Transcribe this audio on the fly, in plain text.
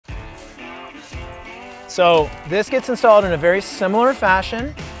So this gets installed in a very similar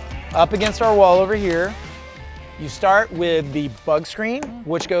fashion up against our wall over here. You start with the bug screen,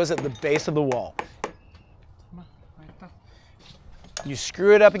 which goes at the base of the wall. You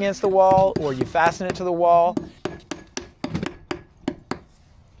screw it up against the wall or you fasten it to the wall.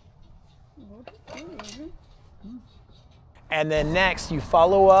 And then next you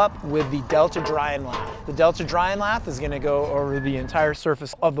follow up with the DELTA Dry Lath. The DELTA Dry Lath is going to go over the entire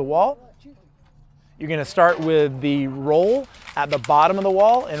surface of the wall. You're going to start with the roll at the bottom of the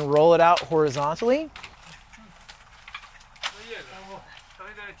wall and roll it out horizontally.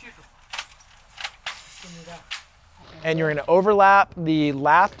 And you're going to overlap the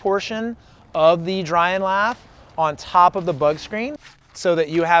lath portion of the dry and lath on top of the bug screen so that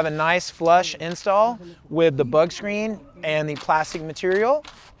you have a nice flush install with the bug screen and the plastic material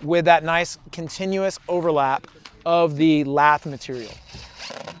with that nice continuous overlap of the lath material.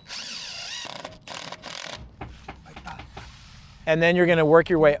 And then you're going to work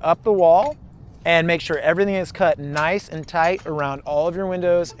your way up the wall and make sure everything is cut nice and tight around all of your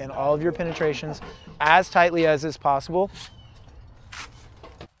windows and all of your penetrations as tightly as is possible.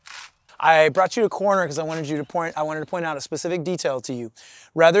 I brought you to a corner because I wanted to point out a specific detail to you.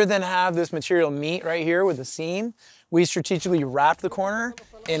 Rather than have this material meet right here with the seam, we strategically wrapped the corner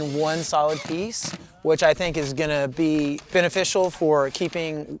in one solid piece, which I think is going to be beneficial for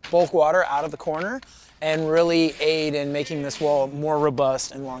keeping bulk water out of the corner and really aid in making this wall more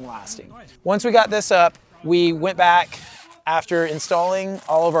robust and long-lasting. Once we got this up, we went back after installing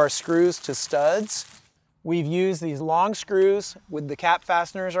all of our screws to studs. We've used these long screws with the cap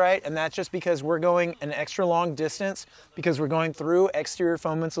fasteners, right? And that's just because we're going an extra long distance because we're going through exterior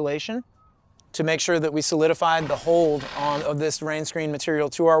foam insulation to make sure that we solidified the hold of this rain screen material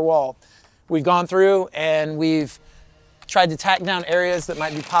to our wall. We've gone through and we've tried to tack down areas that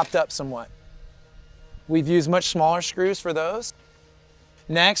might be popped up somewhat. We've used much smaller screws for those.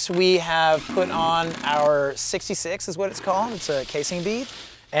 Next, we have put on our 66 is what it's called. It's a casing bead.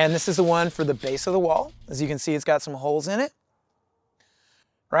 And this is the one for the base of the wall. As you can see, it's got some holes in it.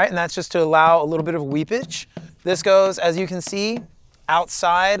 Right, and that's just to allow a little bit of weepage. This goes, as you can see,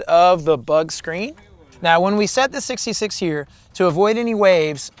 outside of the bug screen. Now, when we set the 66 here, to avoid any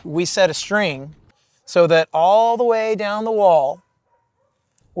waves, we set a string so that all the way down the wall,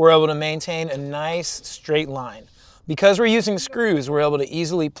 we're able to maintain a nice straight line. Because we're using screws, we're able to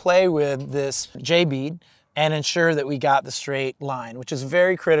easily play with this J-bead and ensure that we got the straight line, which is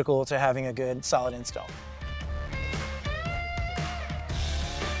very critical to having a good solid install.